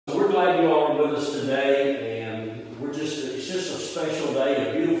we're glad you all are with us today, and it's just a special day,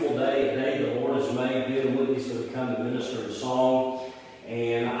 a beautiful day, a day the Lord has made. Bill Whitney's going to come to minister in song,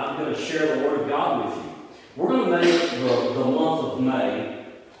 and I'm going to share the Word of God with you. We're going to make the month of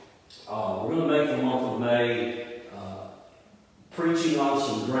May, preaching on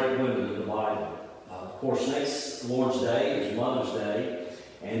some great women in the Bible. Of course, next Lord's Day is Mother's Day,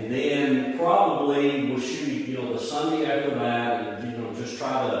 and then probably we'll shoot, the Sunday after that, and just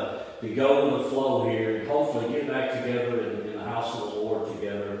try to go with the flow here, and hopefully get back together in the house of the Lord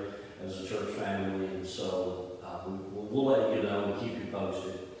together as a church family. And so we'll let you know and keep you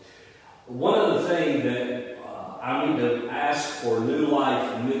posted. One of the things that I need to ask for New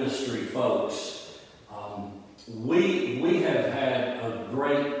Life Ministry folks, we have had a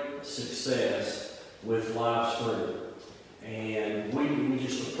great success with live stream. And we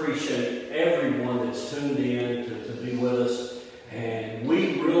just appreciate everyone that's tuned in to be with us. And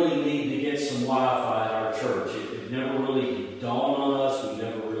we really need to get some Wi-Fi at our church. It never really dawned on us. We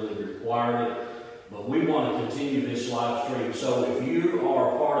never really required it. But we want to continue this live stream. So if you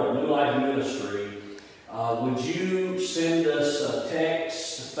are a part of New Life Ministry, would you send us a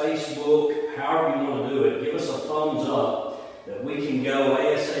text, Facebook, however you want to do it. Give us a thumbs up that we can go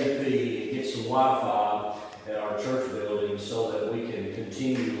ASAP and get some Wi-Fi at our church building so that we can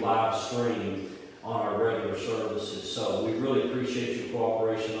continue live stream on our regular services. So we really appreciate your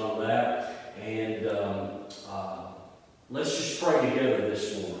cooperation on that. And let's just pray together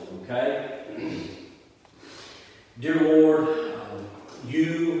this morning, okay? Dear Lord,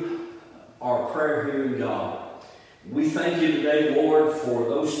 you are a prayer-hearing God. We thank you today, Lord, for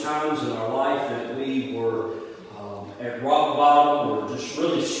those times in our life that we were at rock bottom, or just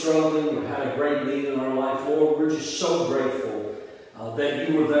really struggling, or had a great need in our life. Lord, we're just so grateful that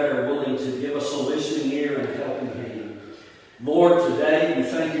you were there, willing to give us a listening ear and a helping hand. Lord, today we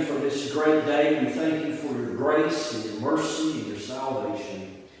thank you for this great day. We thank you for your grace and your mercy and your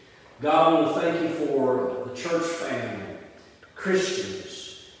salvation. God, I want to thank you for the church family,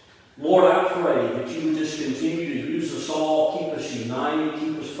 Christians. Lord, I pray that you would just continue to use us all, keep us united,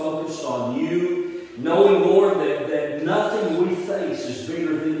 keep us focused on you, knowing, Lord, that nothing we face is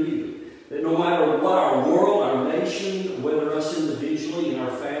bigger than you. That no matter what our world, our nation, whether us individually and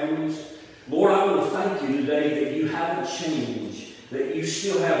our families, Lord, I want to thank you today that you haven't changed, that you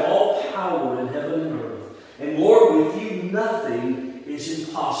still have all power in heaven and earth. And Lord, with you nothing is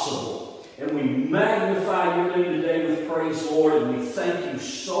impossible. And we magnify your name today with praise, Lord, and we thank you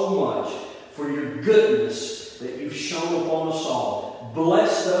so much for your goodness that you've shown upon us all.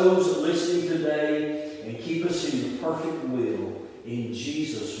 Bless those listening today and keep us in your perfect will. In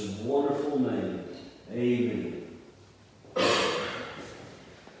Jesus' wonderful name, amen.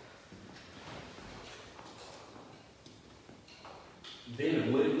 Ben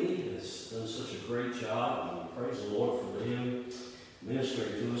and Whitney has done such a great job, and praise the Lord for them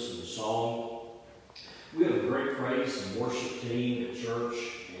ministering to us in the song. We have a great praise and worship team at church,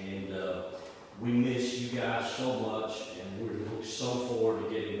 and we miss you guys so much, and we're looking so forward to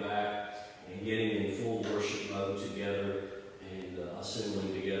getting back and getting in full worship mode together and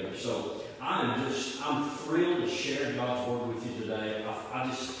assembling together. So I'm thrilled to share God's word with you today. I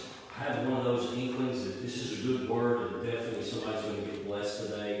just have one of those inklings that this is a good word, and definitely somebody's going to get blessed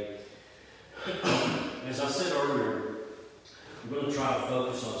today. As I said earlier, we're going to try to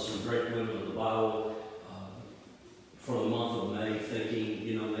focus on some great women of the Bible for the month of May, thinking,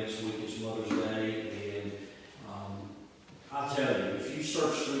 next week is Mother's Day. And I'll tell you, if you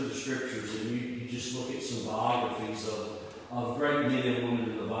search through the scriptures and you just look at some biographies of great men and women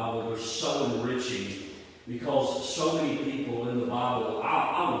in the Bible, they're so enriching, because so many people in the Bible,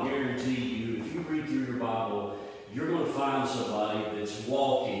 I will guarantee you, if you read through your Bible, you're going to find somebody that's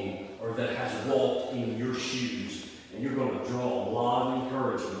walking or that has walked in your shoes, and you're going to draw a lot of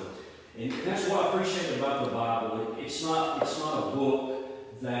encouragement. And that's what I appreciate about the Bible. It's not a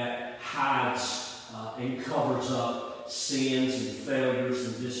book that hides and covers up sins and failures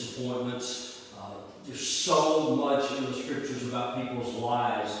and disappointments. There's so much in the scriptures about people's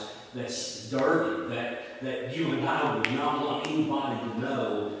lives that's dirty, that you and I would not want anybody to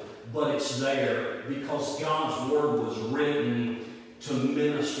know, but it's there because God's word was written to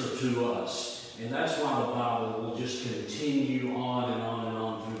minister to us. And that's why the Bible will just continue on and on and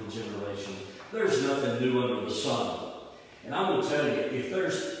on through the generations. There's nothing new under the sun. And I'm going to tell you, if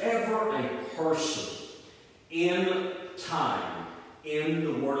there's ever a person in time, in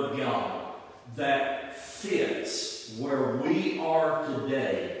the Word of God, that fits where we are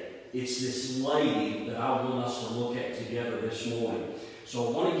today, it's this lady that I want us to look at together this morning. So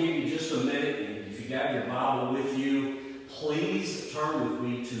I want to give you just a minute, and if you got your Bible with you, please turn with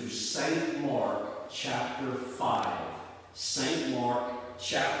me to St. Mark chapter 5. St. Mark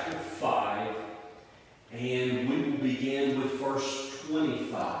chapter 5, and we will begin with verse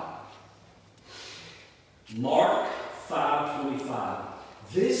 25. Mark 5:25.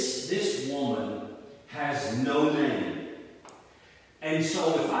 This woman has no name. And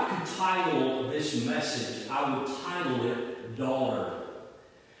so if I could title this message, I would title it Daughter.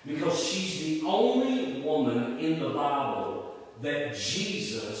 Because she's the only woman in the Bible that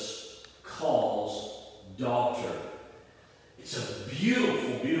Jesus calls daughter. It's a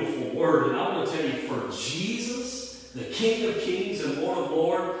beautiful, beautiful word. And I want to tell you, for Jesus, the King of Kings and Lord of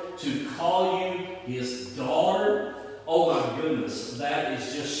Lords, to call you his daughter, oh my goodness, that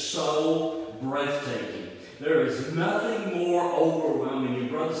is just so breathtaking. There is nothing more overwhelming. And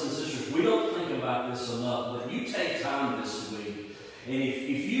brothers and sisters, we don't think about this enough, but you take time this week, and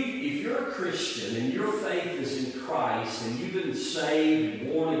if you're a Christian and your faith is in Christ and you've been saved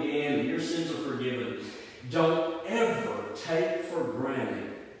and born again and your sins are forgiven, don't ever take for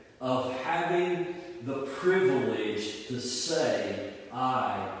granted of having the privilege to say,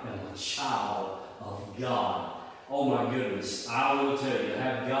 I am a child of God. Oh my goodness, I want to tell you, to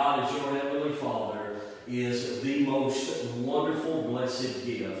have God as your Heavenly Father is the most wonderful, blessed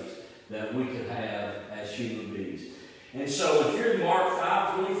gift that we could have as human beings. And so if you're in Mark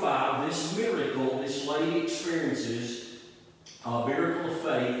 5:25, this miracle, this lady experiences a miracle of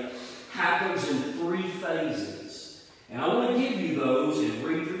faith, happens in 3 phases. And I want to give you those and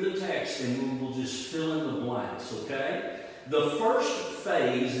read through the text, and we'll just fill in the blanks, okay? The first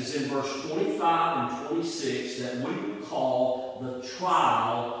phase is in verse 25 and 26 that we would call the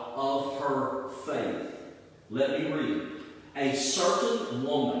trial of her faith. Let me read. A certain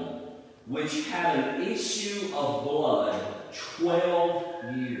woman which had an issue of blood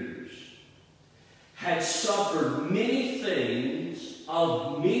 12 years, had suffered many things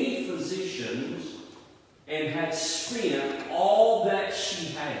of many physicians, and had spent all that she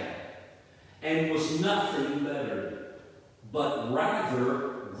had, and was nothing better, but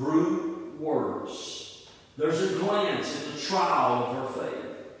rather grew worse. There's a glance at the trial of her faith.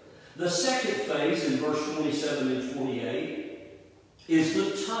 The second phase, in verse 27 and 28, is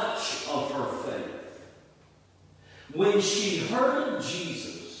the touch of her faith. When she heard of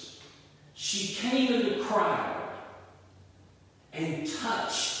Jesus, she came in the crowd and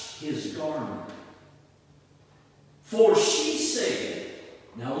touched his garment. For she said,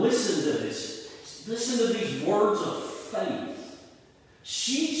 now listen to this, listen to these words of faith.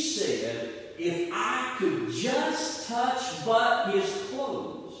 She said, if I could just touch but his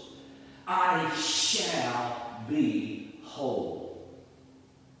clothes, I shall be whole.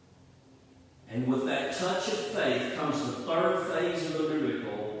 And with that touch of faith comes the third phase of the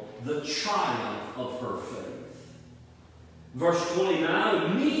miracle, the triumph of her faith. Verse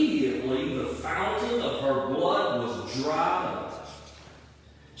 29, immediately the fountain of her blood was dried up.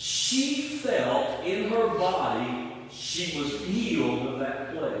 She felt in her body she was healed of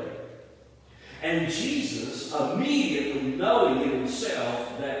that plague. And Jesus, immediately knowing in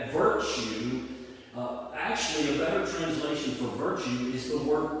himself that virtue, actually a better translation for virtue is the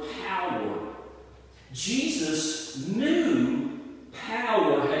word power. Jesus knew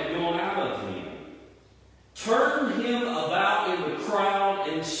power had gone out of him, turned him about in the crowd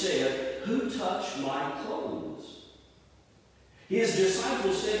and said, who touched my clothes? His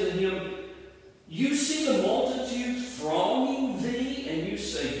disciples said to him, you see the multitude thronging thee, and you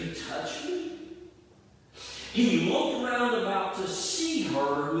say, you touch me? He looked round about to see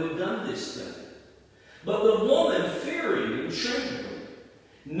her who had done this thing. But the woman, fearing and trembling,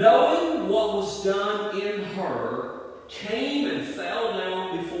 knowing what was done in her, came and fell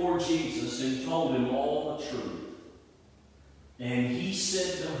down before Jesus and told him all the truth. And he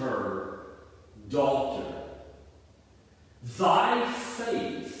said to her, daughter, thy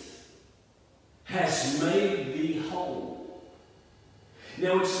faith has made thee whole.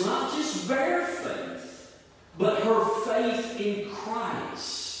 Now it's not just bare faith, but her faith in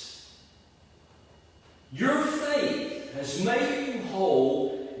Christ. Your faith has made you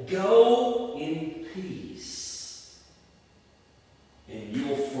whole. Go in peace, and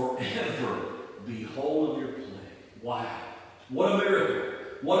you'll forever be whole of your plague. Wow. What a miracle.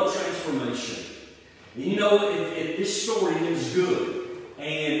 What a transformation. And you know, this story ends good,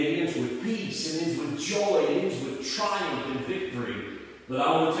 and it ends with peace, it ends with joy, it ends with triumph and victory. But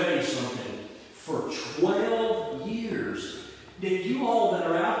I want to tell you something. For 12 years, did you all that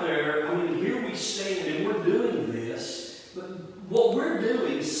are out there, I mean, here we stand and we're doing this, but what we're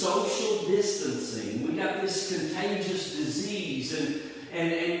doing is social distancing. We got this contagious disease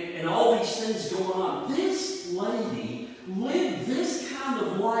and all these things going on. This lady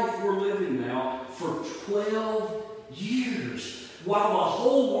of life we're living now for 12 years. While the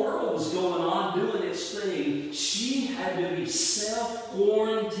whole world was going on doing its thing, she had to be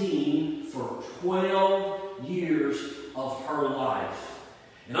self-quarantined for 12 years of her life.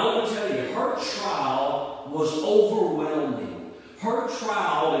 And I want to tell you, her trial was overwhelming. Her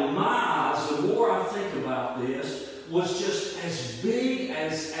trial, in my eyes, the more I think about this, was just as big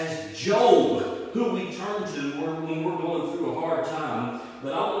as Job, who we turn to when we're going through a hard time.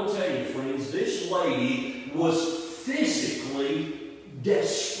 But I want to tell you, friends, this lady was physically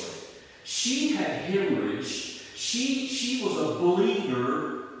desperate. She had hemorrhaged. She was a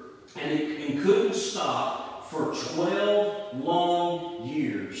bleeder and couldn't stop for 12 long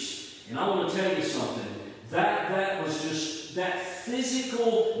years. And I want to tell you something. That was just that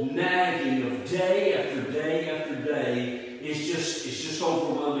physical nagging of day after day after day is just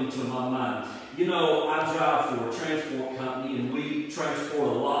overwhelming to my mind. You know, I drive for a transport company, and we transport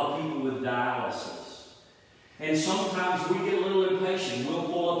a lot of people with dialysis. And sometimes we get a little impatient. We'll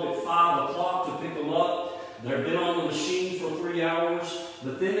pull up at 5 o'clock to pick them up. They've been on the machine for 3 hours,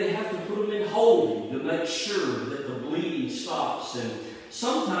 but then they have to put them in holding to make sure that the bleeding stops. And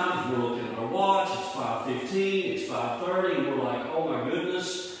sometimes we're looking at our watch, it's 5:15, it's 5:30, and we're like, oh my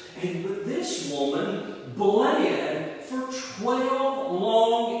goodness. But this woman bled for 12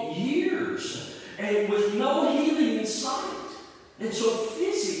 long years, and with no healing in sight. And so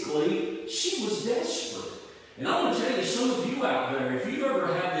physically, she was desperate. And I want to tell you, some of you out there, if you've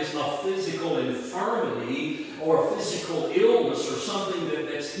ever had a physical infirmity or a physical illness or something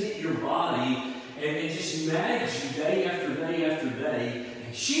that's hit your body and it just nags you day after day after day,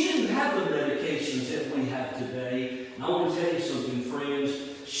 and she didn't have the medications that we have today. And I want to tell you something, friends.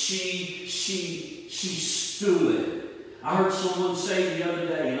 She stood. I heard someone say the other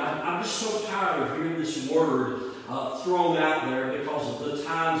day, and I'm just so tired of hearing this word thrown out there because of the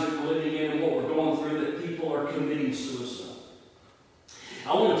times that we're living in and what we're going through, that people are committing suicide.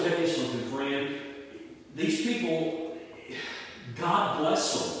 I want to tell you something, friend. These people, God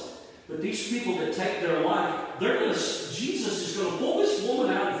bless them, but these people that take their life, Jesus is going to pull this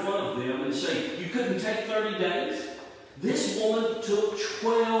woman out in front of them and say, you couldn't take 30 days? This woman took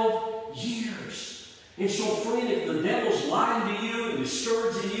 12 years. And so, friend, if the devil's lying to you and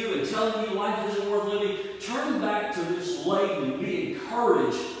discouraging you and telling you life isn't worth living, turn back to this lady and be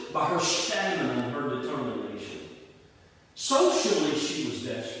encouraged by her stamina and her determination. Socially, she was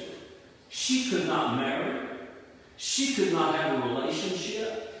desperate. She could not marry. She could not have a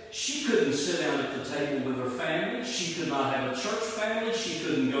relationship. She couldn't sit down at the table with her family. She could not have a church family. She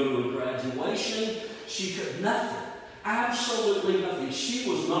couldn't go to a graduation. She could nothing. Absolutely nothing. She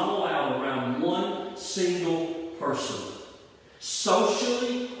was not allowed around one single person.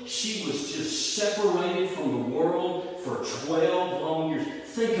 Socially, she was just separated from the world for 12 long years.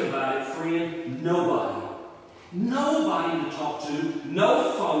 Think about it, friend. Nobody to talk to.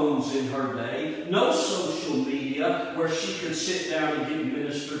 No phones in her day. No social media where she could sit down and get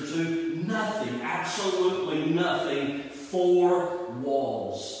ministered to. Nothing. Absolutely nothing. 4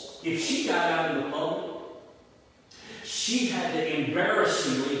 walls. If she got out in the public, she had to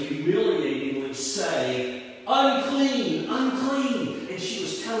embarrassingly, humiliatingly say, unclean, unclean. And she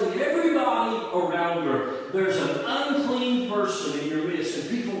was telling everybody around her, there's an unclean person in your midst. And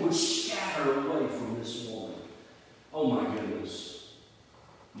people would scatter away from this woman. Oh my goodness.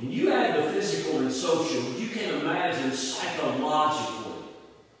 And you add the physical and social, you can imagine psychologically,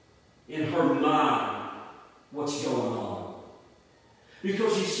 in her mind, what's going on.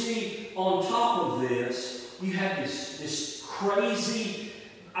 Because you see, on top of this, you have this crazy,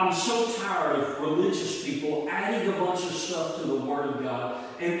 I'm so tired of religious people adding a bunch of stuff to the Word of God.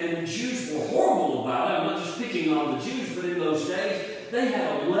 And the Jews were horrible about it. I'm not just picking on the Jews, but in those days, they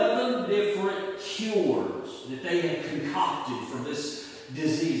had 11 different cures that they had concocted for this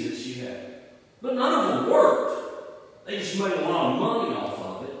disease that she had. But none of them worked. They just made a lot of money off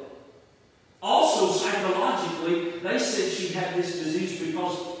of it. Also, psychologically, they said she had this disease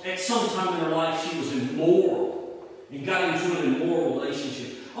because at some time in her life she was immoral and got into an immoral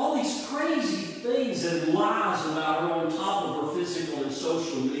relationship. All these crazy things and lies about her on top of her physical and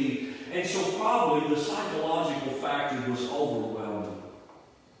social need. And so probably the psychological factor was overwhelming.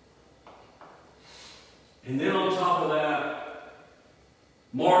 And then on top of that,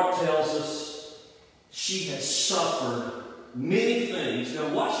 Mark tells us she had suffered many things. Now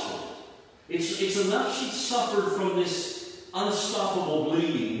watch this. It's enough she suffered from this unstoppable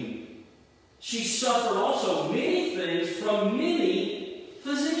bleeding. She suffered also many things from many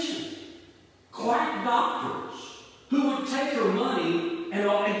physicians, quack doctors, who would take her money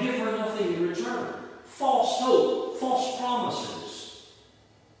and give her nothing in return. False hope, false promises.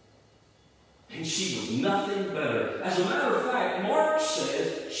 and she was nothing better. As a matter of fact, Mark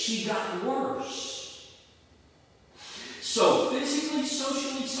says she got worse. So physically,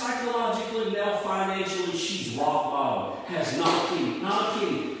 socially, psychologically, now financially, she's rock bottom. Has not a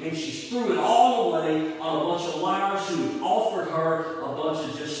penny. And she's threw it all away on a bunch of liars who have offered her a bunch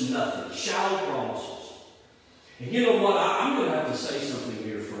of just nothing. Shallow promises. And you know what? I'm going to have to say something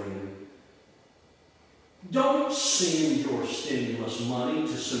here, friend. Don't send your stimulus money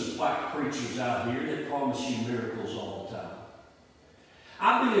to some quack preachers out here that promise you miracles all the time.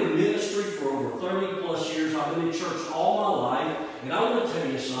 I've been in ministry for over 30 plus years. I've been in church all my life. And I want to tell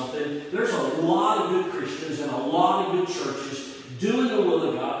you something. There's a lot of good Christians and a lot of good churches doing the will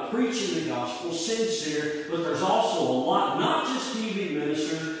of God, preaching the gospel, sincere. But there's also a lot, not just TV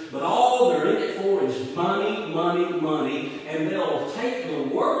ministers, but all they're in it for is money, money, money. And they'll take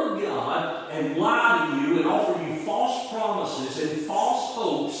the Word of God and lie to you and offer you false promises and false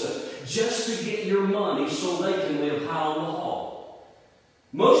hopes just to get your money so they can live high on the hog.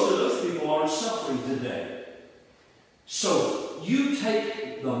 Most of those people aren't suffering today. So you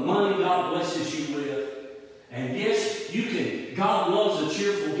take the money God blesses you with, and yes, you can. God loves a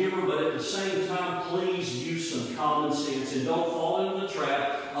cheerful giver, but at the same time, please use some common sense and don't fall into the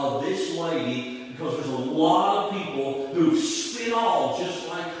trap of this lady, because there's a lot of people who've spent all just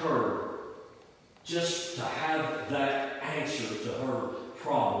like her, just to have that answer to her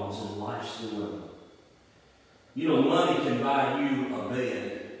problems in life's dilemma. You know, money can buy you a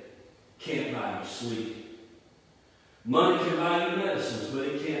bed, can't buy you sleep. Money can buy you medicines, but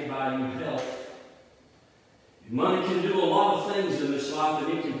it can't buy you health. Money can do a lot of things in this life,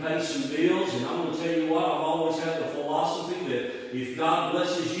 and it can pay some bills. And I'm going to tell you what, I've always had the philosophy that if God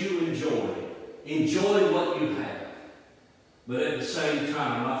blesses you, enjoy. Enjoy what you have. But at the same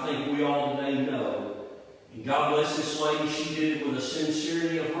time, I think we all today know, and God bless this lady, she did it with the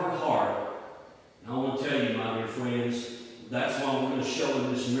sincerity of her heart. And I want to tell you, my dear friends, that's why we're going to show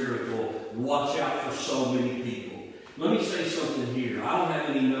in this miracle. Watch out for so many people. Let me say something here. I don't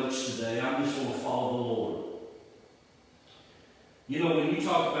have any notes today. I'm just going to follow the Lord. You know, when you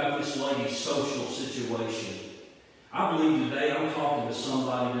talk about this lady's social situation, I believe today, I'm talking to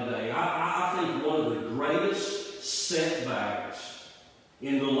somebody today. I think one of the greatest setbacks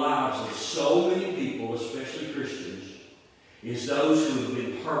in the lives of so many people, especially Christians, is those who have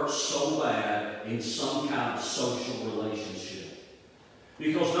been hurt so bad in some kind of social relationship.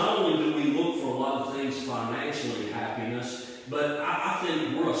 Because not only do we look for a lot of things financially, happiness, but I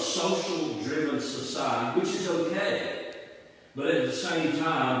think we're a social-driven society, which is okay. But at the same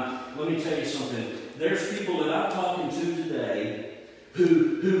time, let me tell you something. There's people that I'm talking to today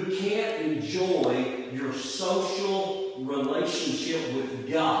who can't enjoy your social relationship with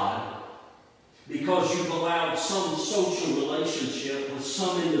God because you've allowed some social relationship with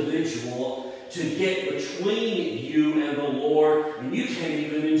some individual to get between you and the Lord, and you can't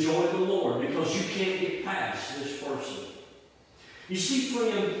even enjoy the Lord because you can't get past this person. You see,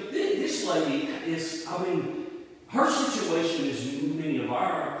 friend, this lady is, her situation is many of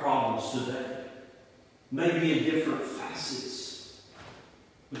our problems today, maybe in different facets.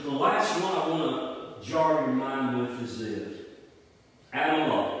 But the last one I want to jar your mind with is this. Add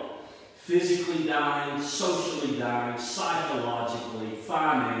up. Physically dying, socially dying, psychologically,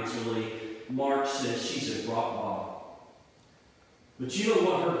 financially, Mark says she's at rock bottom. But you know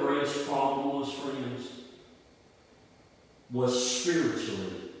what her greatest problem was, friends? Was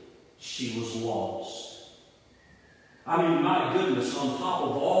spiritually, she was lost. My goodness, on top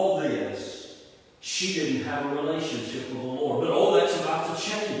of all this, she didn't have a relationship with the Lord. But oh, that's about to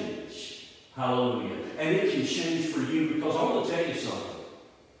change. Hallelujah. And it can change for you, because I want to tell you something.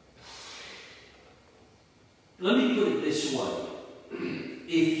 Let me put it this way.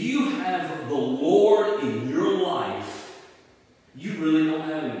 If you have the Lord in your life, you really don't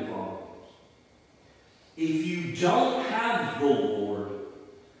have any problems. If you don't have the Lord,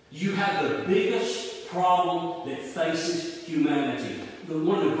 you have the biggest problem that faces humanity.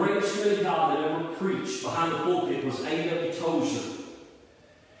 One of the greatest men of God that ever preached behind the pulpit was A.W. Tozer.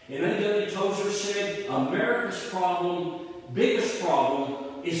 And A.W. Tozer said, America's problem, biggest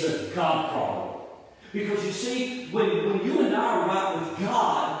problem, is a God problem. Because you see, when you and I are right with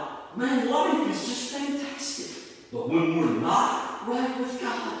God, man, life is just fantastic. But when we're not right with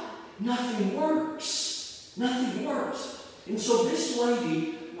God, nothing works. Nothing works. And so this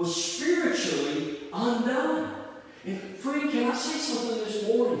lady was spiritually undone. And friend, can I say something this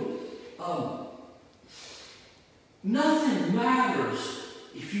morning? Nothing matters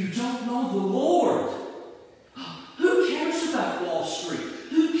if you don't know the Lord. Who cares about Wall Street?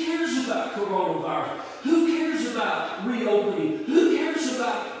 Who cares about coronavirus? Who cares about reopening? Who cares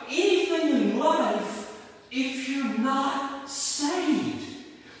about anything in life not saved.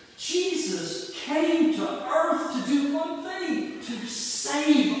 Jesus came to earth to do one thing, to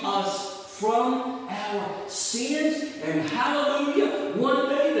save us from our sins, and hallelujah, one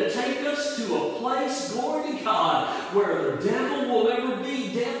day to take us to a place, glory to God, where the devil will never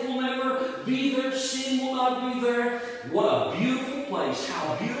be, death will never be there, sin will not be there. What a beautiful place.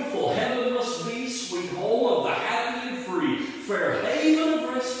 How beautiful heaven must be, sweet home of the happy and free, fair haven of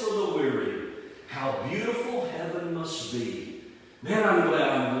rest for the weary. How beautiful heaven must be. Man, I'm glad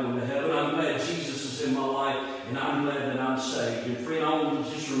I'm going to heaven. I'm glad Jesus is in my life, and I'm glad that I'm saved. And friend, I want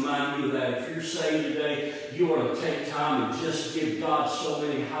to just remind you that if you're saved today, you ought to take time and just give God so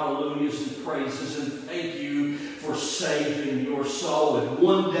many hallelujahs and praises and thank you for saving your soul. And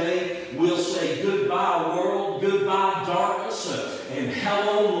one day we'll say goodbye world, goodbye darkness, and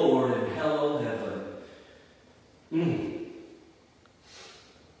hello Lord, and hello heaven.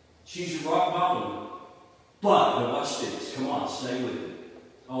 She's your rock bottom. But, now watch this. Come on, stay with me.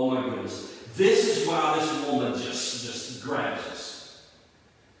 Oh my goodness. This is why this woman just grabs us.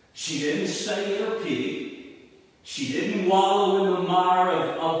 She didn't stay in her pity. She didn't wallow in the mire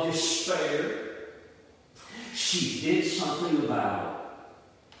of despair. She did something about it.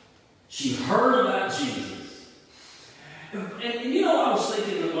 She heard about Jesus. And you know, I was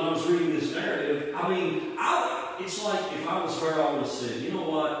thinking that when I was reading this narrative, I mean, it's like if I was her, I would have said, you know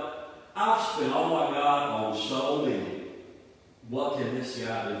what? I've spent all I got on so many. What can this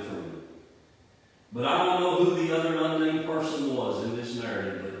guy do for me? But I don't know who the other unnamed person was in this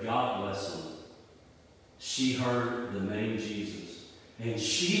narrative, but God bless him. She heard the name Jesus. And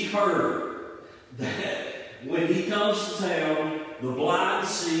she heard that when he comes to town, the blind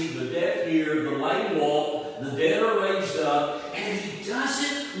see, the deaf hear, the lame walk, the dead are raised up, and he does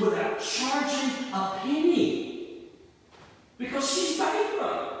it without charging a penny. Because she's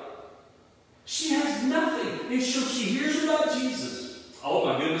bankrupt. She has nothing. And so she hears about Jesus. Oh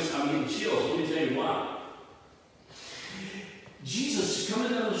my goodness, I'm getting chills. Let me tell you why. Jesus is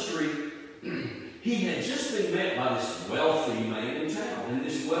coming down the street. He had just been met by this wealthy man in town. And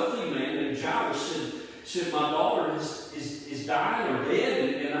this wealthy man named Jairus said, my daughter is dying or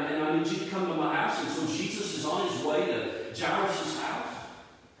dead, and I need you to come to my house. And so Jesus is on his way to Jairus' house.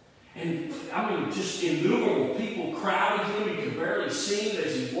 And I mean, just innumerable people crowded him. He could barely see him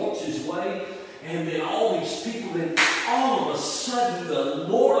as he walks his way. And then all these people, then all of a sudden, the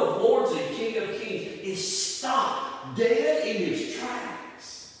Lord of Lords and King of Kings is stopped dead in his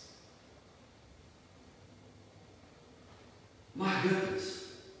tracks. My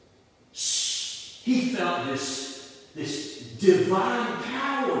goodness. He felt this divine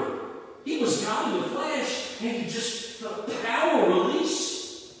power. He was God in the flesh, and he just felt power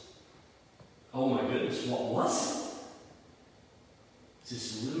release. Oh my goodness, what was it? It's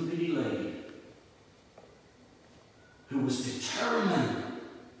this little bitty lady who was determined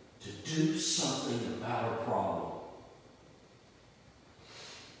to do something about her problem.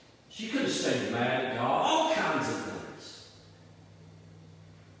 She could have stayed mad at God, all kinds of things.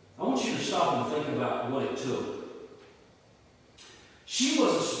 I want you to stop and think about what it took. She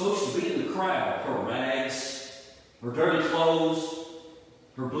wasn't supposed to be in the crowd. Her rags, her dirty clothes,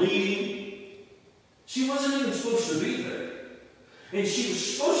 her bleeding. She wasn't even supposed to be there. And she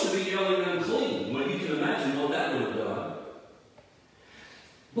was supposed to be yelling unclean. Well, you can imagine what that would have done.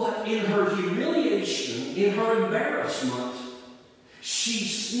 But in her humiliation, in her embarrassment, she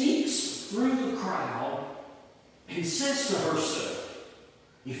sneaks through the crowd and says to herself,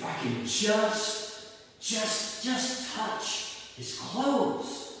 if I can just touch his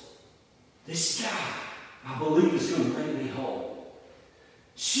clothes, this guy, I believe, is going to make me whole.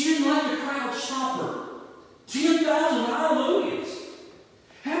 She didn't let the crowd stop her. 10,000 hallelujahs.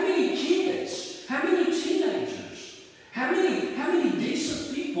 How many kids, how many teenagers, how many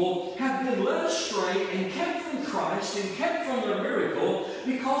decent people have been led astray and kept from Christ and kept from their miracle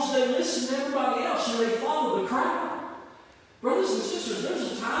because they listen to everybody else and they follow the crowd? Brothers and sisters,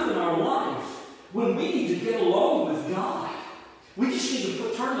 there's a time in our life when we need to get along with God. We just need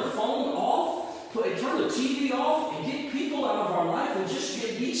to turn the phone off, turn the TV off, and get people out of our life and just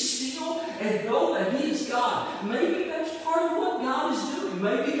be still and know that He is God. Maybe that's part of what God is doing.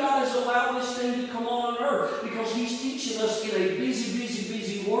 Maybe God has allowed this thing to come on earth because He's teaching us in a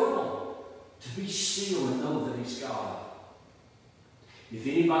busy world to be still and know that He's God. If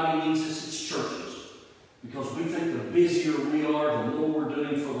anybody needs us, it's churches. Because we think the busier we are, the more we're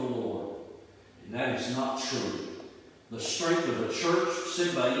doing for the Lord. And that is not true. The strength of the church,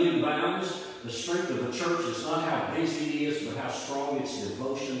 said by Ian Bounds, the strength of the church is not how busy it is, but how strong its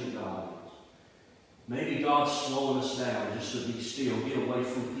devotion to God is. Maybe God's slowing us down just to be still, get away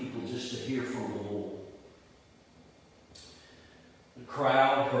from people just to hear from the Lord.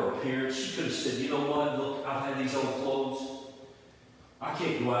 crowd, her appearance. She could have said, you know what, look, I've had these old clothes. I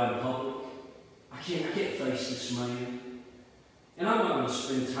can't go out in public. I can't face this man. And I'm not going to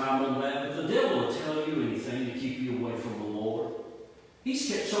spend time on that, but the devil will tell you anything to keep you away from the Lord. He's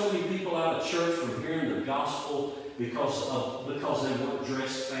kept so many people out of church from hearing the gospel because they weren't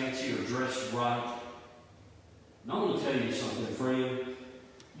dressed fancy or dressed right. And I'm going to tell you something, friend.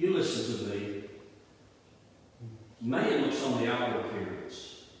 You listen to me. Man looks on the outward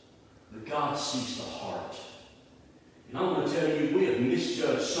appearance, but God sees the heart. And I'm going to tell you, we have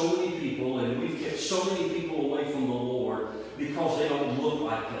misjudged so many people, and we've kept so many people away from the Lord because they don't look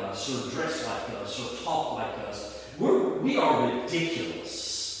like us, or dress like us, or talk like us. We are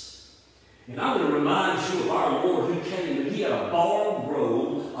ridiculous. And I'm going to remind you of our Lord who came, and he had a borrowed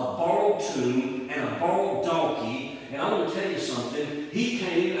robe, a borrowed tomb, and a borrowed donkey. And I'm going to tell you something. He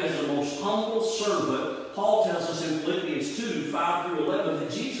came as the most humble servant. Paul tells us in Philippians 2, 5 through 11,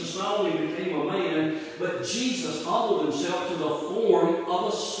 that Jesus not only became a man, but Jesus humbled himself to the form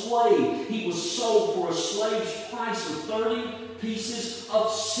of a slave. He was sold for a slave's price of 30 pieces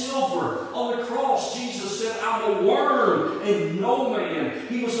of silver. On the cross, Jesus said, I'm a worm and no man.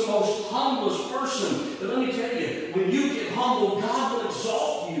 He was the most humblest person. But let me tell you, when you get humble, God will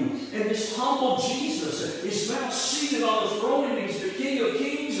exalt you. And this humble Jesus is now seated on the throne, and he's the King of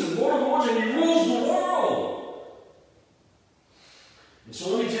kings and Lord of lords, and he rules the world. And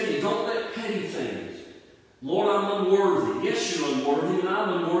so let me tell you, don't let petty things. Lord, I'm unworthy. Yes, you're unworthy, and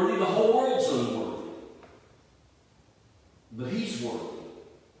I'm unworthy. The whole world's unworthy. But he's worthy.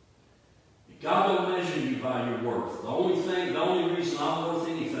 God don't measure you by your worth. The only reason I'm worth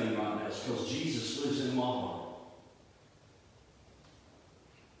anything right now is because Jesus lives in my heart.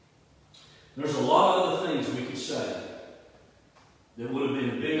 There's a lot of other things we could say that would have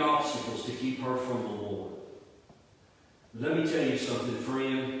been big obstacles to keep her from the Lord. But let me tell you something,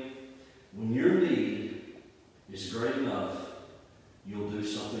 friend. When your need is great enough, you'll do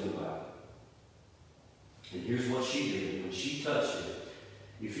something about it. And here's what she did when she touched it.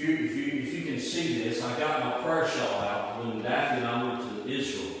 If you can see this, I got my prayer shawl out when Daphne and I went to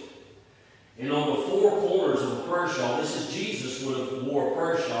Israel. And on the four corners of a prayer shawl, this is Jesus would have wore a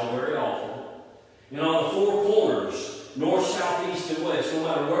prayer shawl very often. And on the four corners, north, south, east, and west, no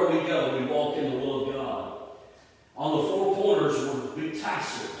matter where we go, we walk in the will of God. On the four corners were big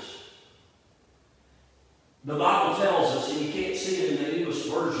tassels. The Bible tells us, and you can't see it in the English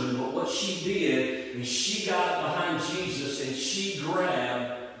version, but what she did is she got behind Jesus and she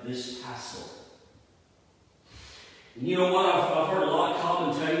grabbed this tassel. And you know what? I've heard a lot of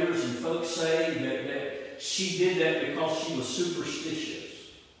commentators and folks say that she did that because she was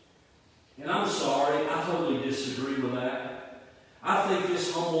superstitious. And I'm sorry, I totally disagree with that. I think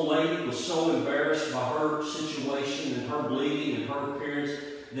this humble lady was so embarrassed by her situation and her bleeding and her appearance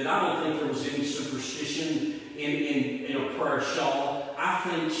that I don't think there was any superstition in a prayer shawl. I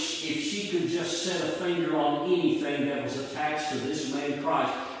think if she could just set a finger on anything that was attached to this man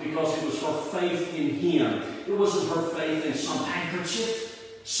Christ, because it was her faith in him. It wasn't her faith in some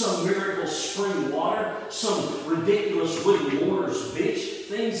handkerchief, some miracle spring water, some ridiculous wooden mortar's bitch,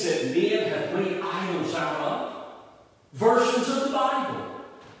 things that men have made idols out of. Versions of the Bible.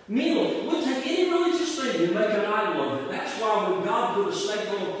 Men will take any religious thing and make an idol of it. That's why when God put a snake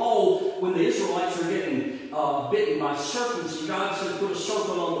on a pole, when the Israelites were getting bitten by serpents, God said put a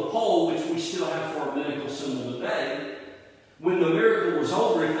serpent on the pole, which we still have for a medical symbol today. When the miracle was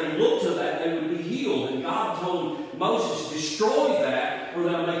over, if they looked to that, they would be healed. And God told Moses, destroy that, or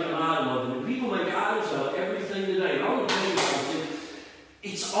they'll make an idol of it. And people make idols out of everything today. And I want to tell you something.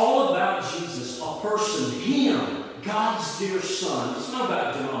 It's all about Jesus, a person, him. God's dear Son. It's not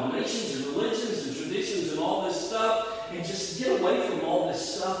about denominations and religions and traditions and all this stuff. And just get away from all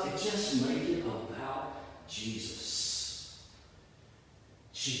this stuff and just make it about Jesus.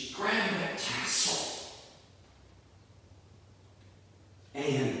 She grabbed that tassel.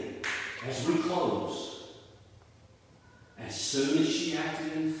 And as we close, as soon as she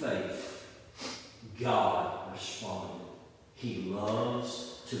acted in faith, God responded. He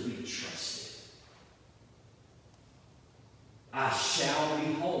loves to be trusted. I shall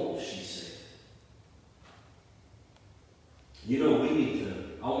be whole, she said. You know,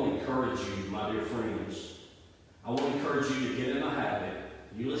 I want to encourage you, my dear friends. I want to encourage you to get in the habit.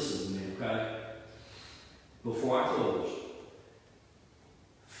 You listen to me, okay? Before I close.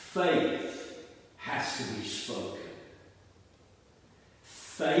 Faith has to be spoken.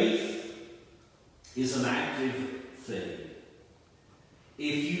 Faith is an active thing.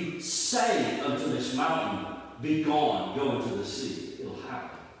 If you say unto this mountain, be gone, go into the sea, it'll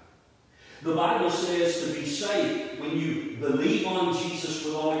happen. The Bible says to be saved, when you believe on Jesus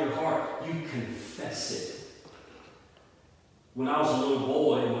with all your heart, you confess it. When I was a little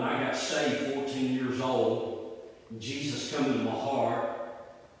boy, and when I got saved, 14 years old, Jesus come into my heart,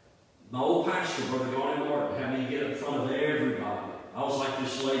 my old pastor, Brother Garnet Martin, had me get up in front of everybody. I was like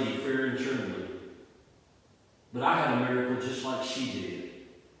this lady, fear and trembling. But I had a miracle just like she did.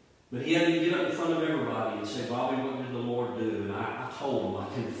 But he had me get up in front of everybody and say, Bobby, what did the Lord do? And I told him,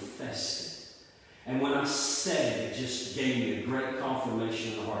 I confessed it. And when I said it, it just gave me a great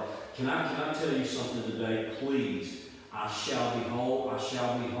confirmation in the heart. Can I tell you something today? Please. I shall be whole, I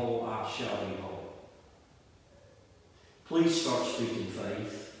shall be whole, I shall be whole. Please start speaking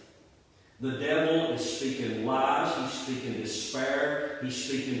faith. The devil is speaking lies, he's speaking despair, he's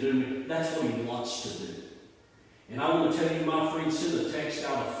speaking doom. That's what he wants to do. And I want to tell you, my friends, send the text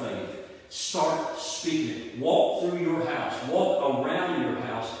out of faith. Start speaking. Walk through your house, walk around your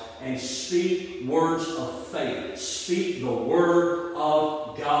house, and speak words of faith. Speak the word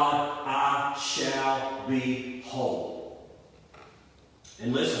of God, I shall be whole.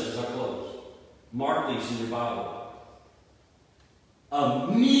 And listen as I close. Mark these in your Bible.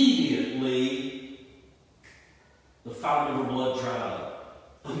 Immediately, the fountain of her blood dried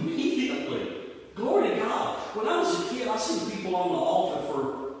up. Immediately. Glory to God. When I was a kid, I seen people on the altar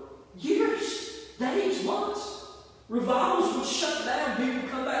for years, days, months. Revivals would shut down. People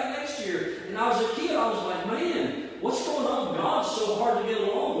come back next year. And I was a kid, I was like, man, what's going on? God's so hard to get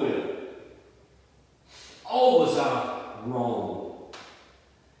along with. Oh, was I wrong.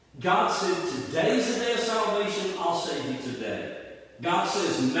 God said, today's the day of salvation. I'll save you today. God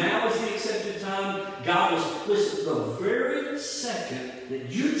says, now is the accepted time. God was, listen, the very second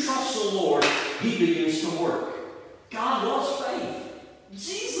that you trust the Lord, He begins to work. God loves faith.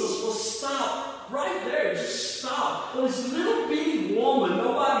 Jesus will stop right there. Just stop. Well, this little bitty woman,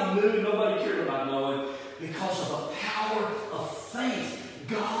 nobody knew, nobody cared about knowing, because of the power of faith.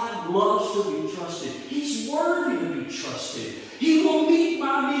 God loves to be trusted. He's worthy to be trusted. He will meet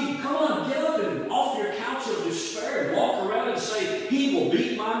my need. Come on, get up and off your couch of despair and walk around and say, He will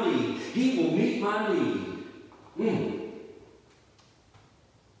meet my need. He will meet my need.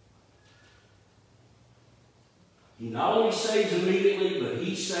 He not only saves immediately, but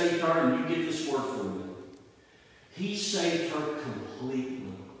He saved her, and you get this word from me. He saved her completely.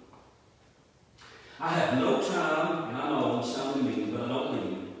 I have no time, and I know I'm sounding mean, but I don't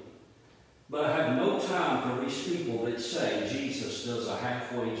mean it. But I have no time for these people that say Jesus does a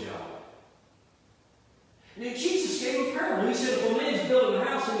halfway job. And if Jesus gave a parable, He said if a man's building a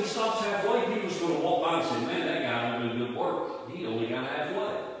house and he stops halfway, people's going to walk by and say, man, that guy don't do good work. He only got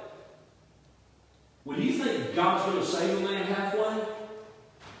halfway. Well, do you think God's going to save a man halfway?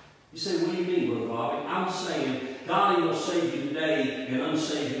 You say, what do you mean, Brother Bobby? I'm saying God ain't going to save you today and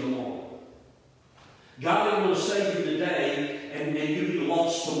unsave you tomorrow. God ain't going to save you today and you be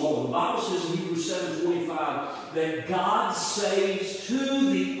lost tomorrow. The Bible says in Hebrews 7:25 that God saves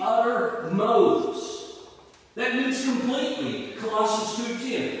to the uttermost. That means completely. Colossians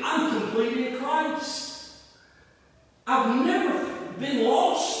 2:10. I'm complete in Christ. I've never been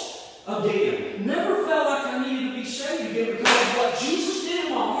lost again. Never felt like I needed to be saved again because what Jesus did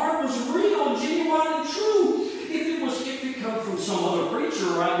in my heart was real, genuine, and true. If it come from some other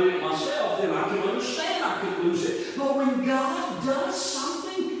preacher or I did it myself, then I can understand I could lose it. But when God does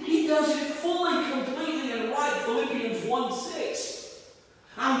something, He does it fully, completely, and right. Philippians 1:6.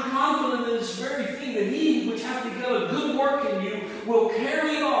 I'm confident in this very thing that He which hath begun a good work in you will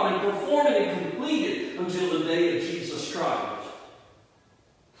carry it on and perform it and complete it until the day of Jesus Christ.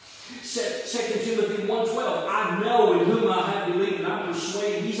 2 Timothy 1:12. I know in whom I have believed, and I'm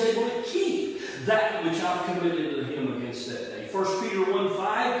persuaded He's able to keep that which I've committed to Him against that day. 1 Peter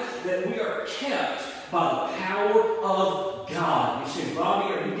 1:5, that we are kept by the power of God. You say,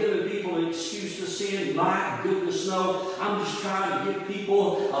 Bobby, are you giving people an excuse to sin? My goodness, no. I'm just trying to give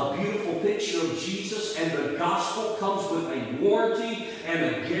people a beautiful picture of Jesus, and the gospel comes with a warranty and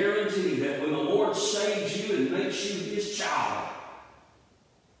a guarantee that when the Lord saves you and makes you His child,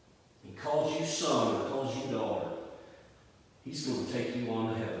 He calls you son or calls you daughter, He's going to take you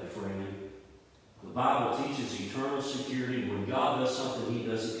on to heaven, friend. The Bible teaches eternal security. When God does something, He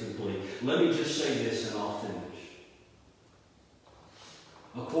does it complete. Let me just say this and I'll finish.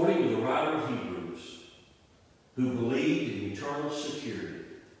 According to the writer of Hebrews, who believed in eternal security,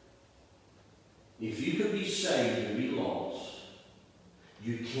 if you could be saved and be lost,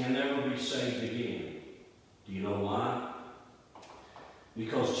 you can never be saved again. Do you know why?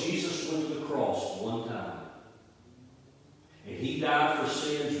 Because Jesus went to the cross one time. And He died for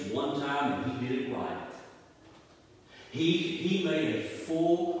sins one time, and He did it right. He made a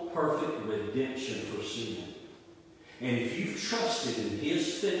full, perfect redemption for sin. And if you've trusted in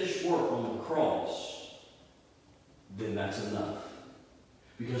His finished work on the cross, then that's enough.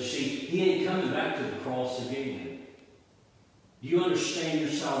 Because, see, He ain't coming back to the cross again. Do you understand your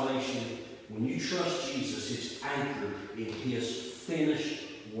salvation? When you trust Jesus, it's anchored in His finished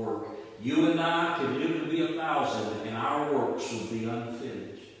work. You and I could live to be 1,000, and our works would be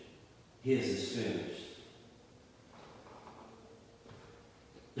unfinished. His is finished.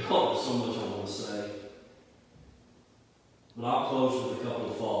 Oh, so much I want to say. But I'll close with a couple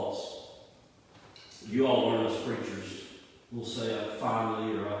of thoughts. You all learn as preachers. We'll say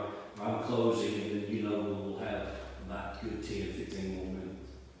finally, or I'm closing, and then you know we'll have about good 10, 15 more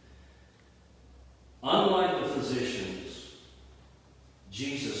minutes. Unlike the physicians,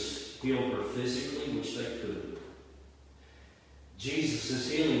 Jesus healed her physically, which they couldn't.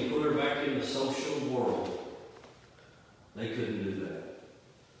 Jesus' healing put her back in the social world. They couldn't do that.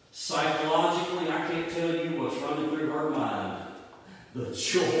 Psychologically, I can't tell you what's running through her mind. The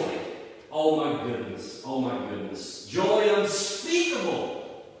joy. Oh my goodness. Oh my goodness. Joy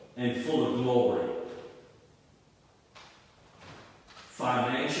unspeakable and full of glory.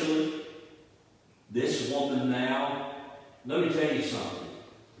 Financially, this woman now, let me tell you something.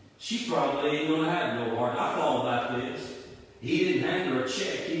 She probably ain't going to have no heart. I thought about this. He didn't hand her a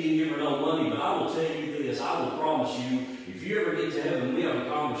check. He didn't give her no money. But I will tell you this. I will promise you, if you ever get to heaven, we have a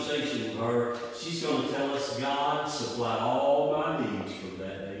conversation with her. She's going to tell us God supplied all my needs from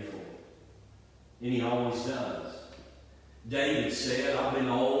that day forward. And He always does. David said, I've been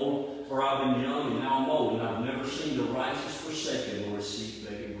old, or I've been young, and now I'm old, and I've never seen the righteous forsaken or his seed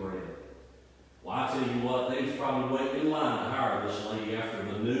begging bread. Well, I tell you what, they was probably waiting in line to hire this lady after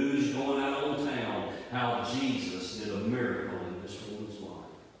the news going out on town how Jesus did a miracle in this woman's life.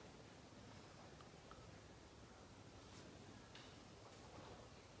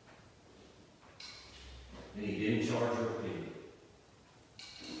 And He didn't charge her a penny.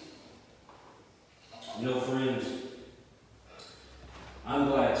 You know, friends, I'm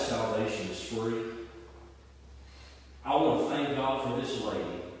glad salvation is free. I want to thank God for this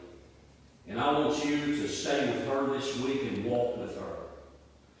lady. And I want you to stay with her this week and walk with her.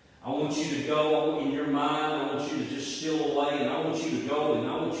 I want you to go in your mind. I want you to just steal away. And I want you to go and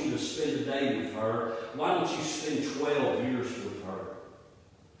I want you to spend a day with her. Why don't you spend 12 years with her?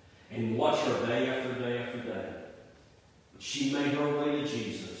 And watch her day after day after day. She made her way to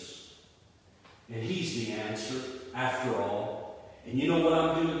Jesus. And He's the answer, after all. And you know what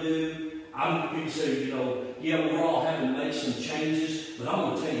I'm going to do? I'm going to say, you know, yeah, we're all having to make some changes, but I'm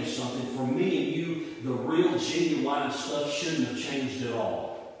going to tell you something. For me and you, the real genuine stuff shouldn't have changed at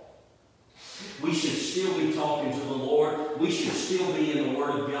all. We should still be talking to the Lord. We should still be in the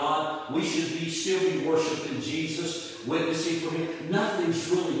Word of God. We should still be worshiping Jesus, witnessing for Him. Nothing's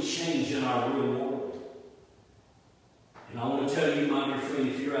really changed in our real world. And I want to tell you, my dear friend,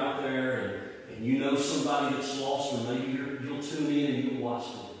 if you're out there and you know somebody that's lost, or maybe you'll tune in and you'll watch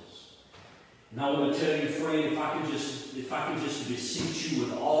this. And I want to tell you, friend, if I could just beseech you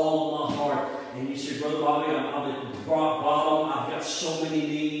with all of my heart, and you say, Brother Bobby, I'm at the bottom, I've got so many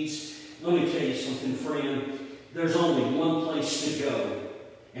needs. Let me tell you something, friend. There's only one place to go,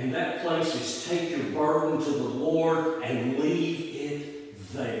 and that place is take your burden to the Lord and leave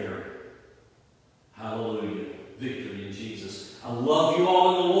it there. Hallelujah. Victory in Jesus. I love you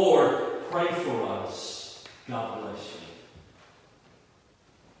all in the Lord. Pray for